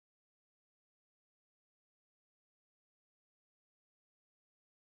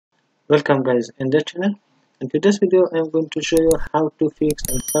Welcome guys in this channel. In today's video I am going to show you how to fix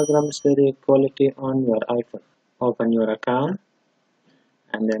Instagram story quality on your iPhone. Open your account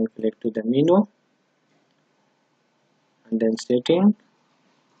and then click to the menu and then setting,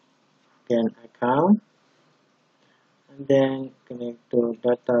 again account and then click to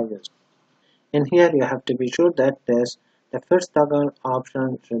data use. In here you have to be sure that the first toggle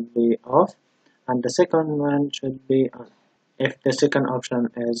option should be off and the second one should be on. If the second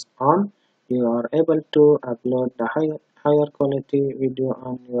option is on, you are able to upload the higher quality video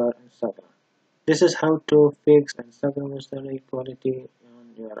on your Instagram. This is how to fix Instagram story quality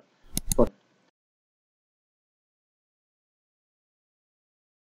on your phone.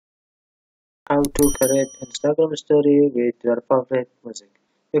 How to create Instagram story with your favorite music.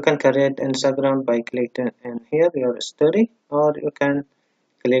 You can create Instagram by clicking in here your story, or you can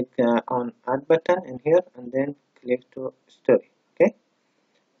click on add button in here and then click to story. Okay,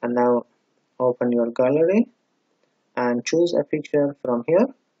 and now open your gallery and choose a picture from here.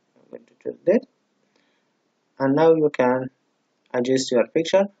 I'm going to choose this, and now you can adjust your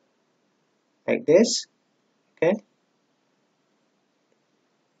picture like this. Okay,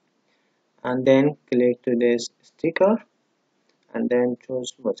 and then click to this sticker and then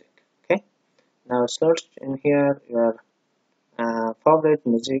choose music. Okay, now search in here your favorite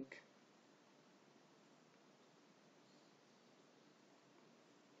music.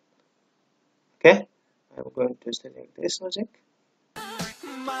 Okay, I'm going to select this music like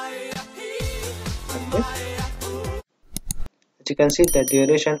this. As you can see, the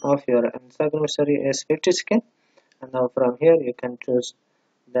duration of your Instagram story is 50 seconds. And now from here you can choose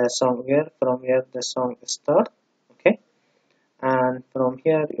the song from where the song start. Okay, and from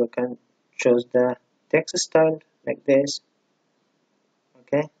here you can choose the text style like this.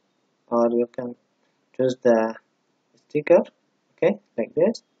 Okay, or you can choose the sticker. Okay, like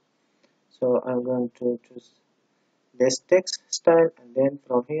this. So I'm going to choose this text style, and then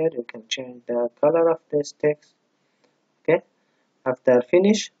from here you can change the color of this text. Okay, after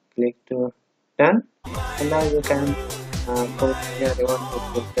finish click to done, and now you can put here you want to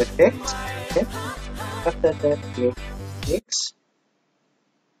put the text. Okay, after that click mix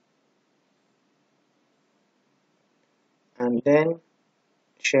and then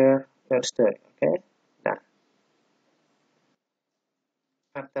share your story. Okay, done.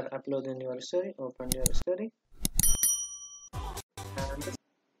 After uploading your story, open your story, and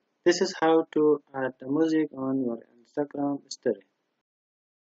this is how to add the music on your Instagram story.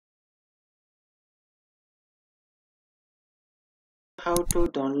 How to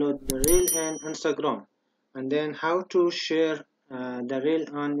download the reel in Instagram, and then how to share the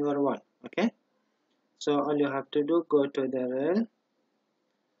reel on your wall. Okay, so all you have to do, go to the reel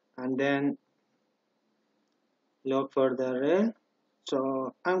and then look for the reel.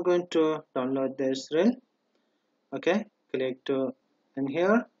 So I'm going to download this reel. Okay, click to in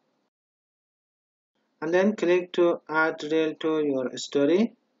here and then click to add reel to your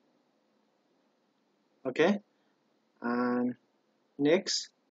story. Okay, and next,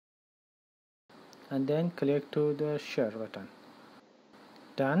 and then click to the share button.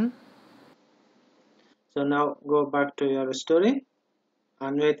 Done. So now go back to your story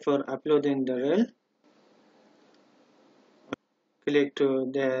and wait for uploading the reel. Click to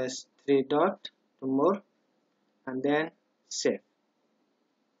this three dot to more and then save.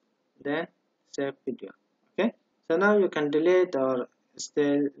 Then save video. Okay, so now you can delete or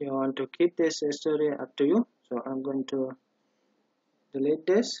still you want to keep this story, up to you. So I'm going to delete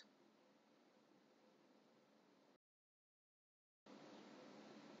this.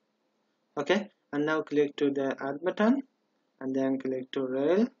 Okay, and now click to the add button and then click to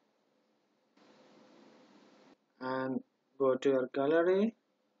reel and go to your gallery,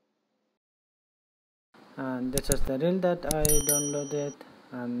 and this is the reel that I downloaded.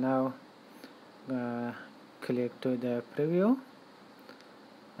 And now click to the preview,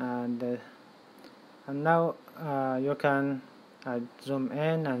 and now you can zoom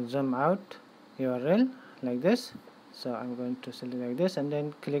in and zoom out your reel like this. So I'm going to select like this and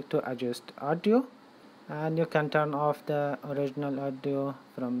then click to adjust audio, and you can turn off the original audio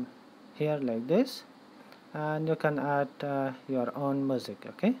from here like this, and you can add your own music.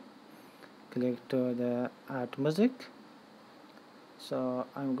 Okay, click to the add music. So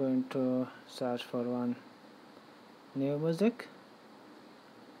I'm going to search for one new music.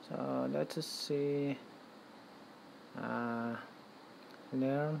 So let's see,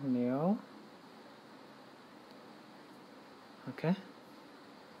 learn new. Okay,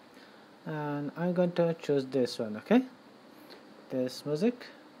 and I'm going to choose this one. Okay, this music.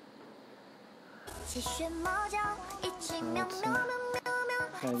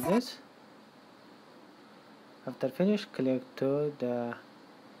 like this. After finish, click to the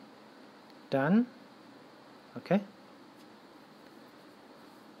done. Okay,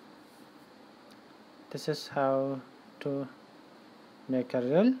 this is how to make a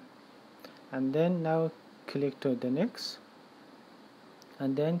reel. And then now click to the next,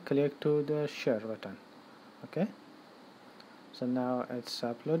 and then click to the share button. Okay, so now it's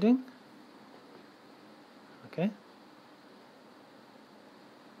uploading. Okay,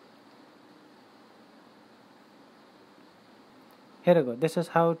 here we go. This is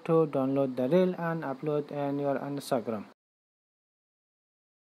how to download the reel and upload in your Instagram.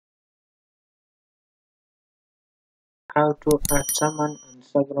 How to add someone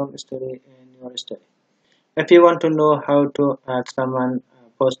Instagram story in your story. If you want to know how to add someone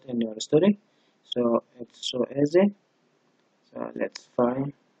post in your story, so it's so easy. So let's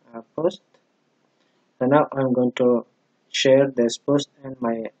find a post. So now I'm going to share this post in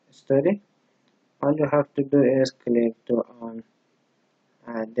my story. All you have to do is click to on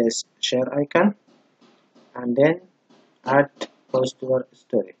this share icon, and then add post to your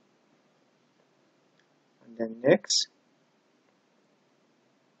story, and then next,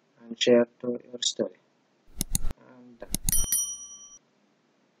 and share to your story, and done.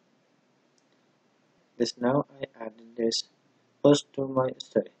 This now I added this post to my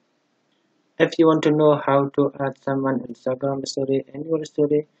story. If you want to know how to add someone Instagram story in your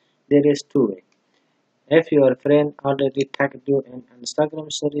story, there is two ways. If your friend already tagged you in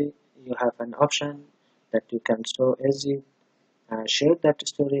Instagram story, you have an option that you can so easy share that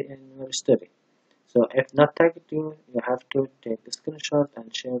story in your story. So if not tagged you, you have to take a screenshot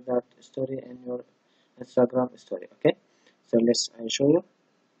and share that story in your Instagram story. Okay, so I show you.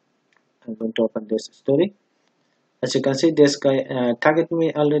 I'm going to open this story. As you can see, this guy tagged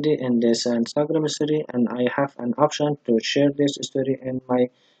me already in this Instagram story, and I have an option to share this story in my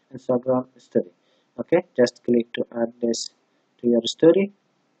Instagram story. Okay, just click to add this to your story,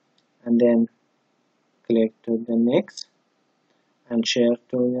 and then click to the next and share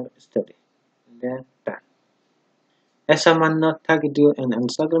to your story. Then done. If someone not tagged you in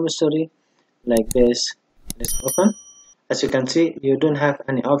Instagram story like this, let's open. As you can see, you don't have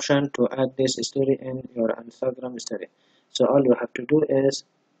any option to add this story in your Instagram story. So all you have to do is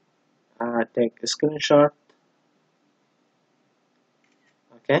take a screenshot.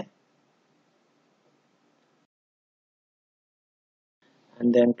 Okay,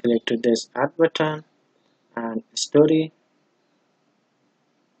 and then click to this add button and story,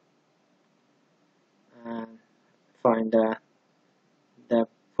 and find the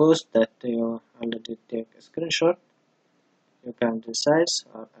post that you already take a screenshot. You can resize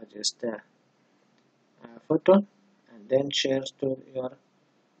or adjust the photo, and then share to your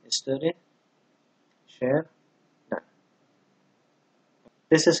story. Share. Done.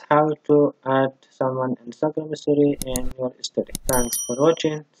 This is how to add someone Instagram story in your story. Thanks for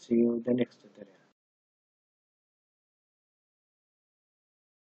watching. See you the next time.